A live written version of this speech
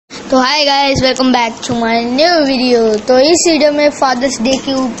तो hi guys, welcome back to my new video. तो इस वीडियो में फादर्स डे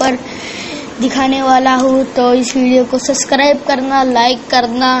के ऊपर दिखाने वाला हूँ। तो इस वीडियो को सब्सक्राइब करना, लाइक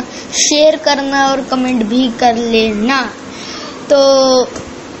करना, शेयर करना और कमेंट भी कर लेना। तो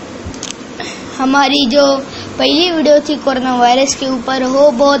हमारी जो पहली वीडियो थी कोरोना वायरस के ऊपर, वो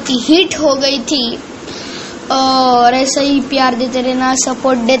बहुत ही हिट हो गई थी। और ऐसा ही प्यार देते रहना,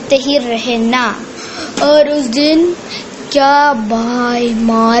 सपोर्ट देते ही रहना। और उस दिन क्या भाई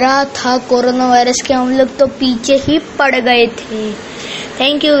मारा था कोरोना वायरस के, हम लोग तो पीछे ही पड़ गए थे।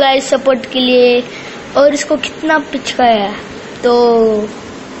 थैंक यू गाइस सपोर्ट के लिए। और इसको कितना पिचकाया। तो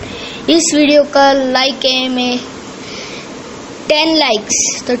इस वीडियो का लाइक है में 10 लाइक्स,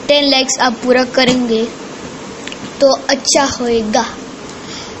 तो 10 लाइक्स आप पूरा करेंगे तो अच्छा होएगा।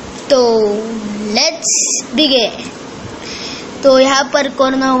 तो लेट्स बिगिन। तो यहाँ पर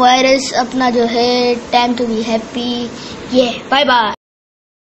कोरोना वायरस अपना जो है टाइम टू बी हैप्पी, ये बाय बाय।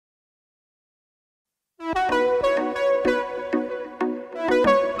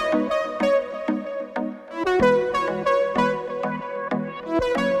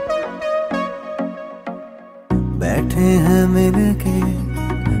 बैठे हैं मिलके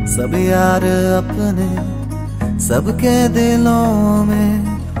सब यार अपने, सबके दिलों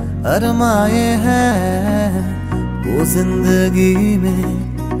में अरमाए हैं। वो जिंदगी में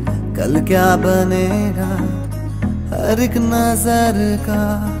कल क्या बनेगा, हर एक नजर का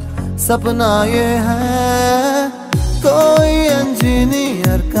सपना ये है। कोई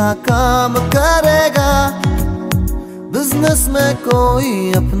इंजीनियर का काम करेगा, बिजनेस में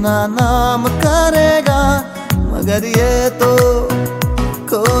कोई अपना नाम करेगा, मगर ये तो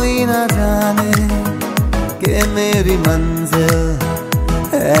कोई न जाने कि मेरी मंजिल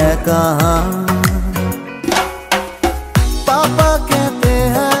है कहाँ। पापा कहते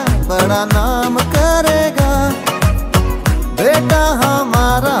हैं बड़ा नाम करेगा, बेटा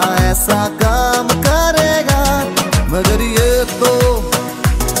हमारा ऐसा काम करेगा, मगर ये तो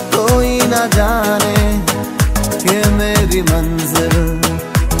कोई न जाने कि मेरी मंजिल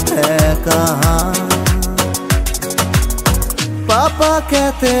है कहाँ। पापा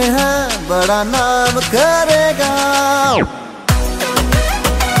कहते हैं बड़ा नाम करेगा।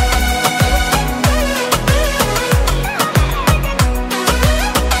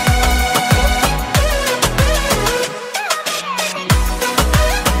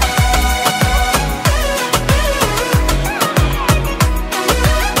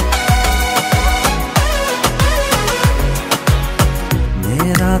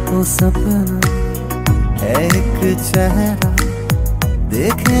 मेरा तो सपना है एक चेहरा,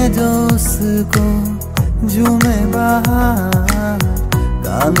 देखे जो उसको झूमे बाहर।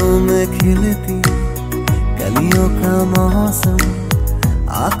 गानों में खिलती कलियों का मौसम,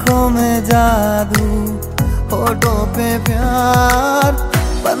 आंखों में जादू, होठों पे प्यार।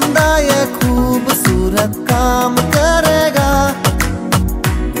 बंदा ये खूबसूरत काम करेगा,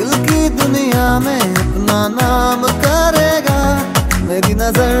 दिल की दुनिया में अपना नाम करेगा। मेरी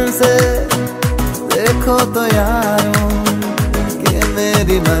नजर से देखो तो यारों,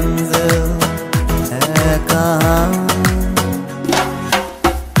 मेरी मंजिल है कहाँ।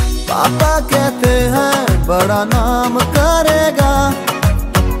 पापा कहते हैं बड़ा नाम करेगा,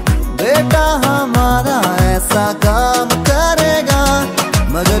 बेटा हमारा ऐसा काम करेगा,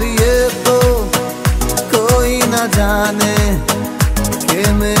 मगर ये तो कोई न जाने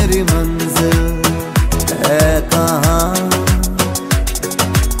कि मेरी मंजिल है कहाँ।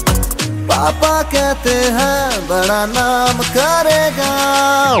 पापा कहते हैं बड़ा नाम करेगा।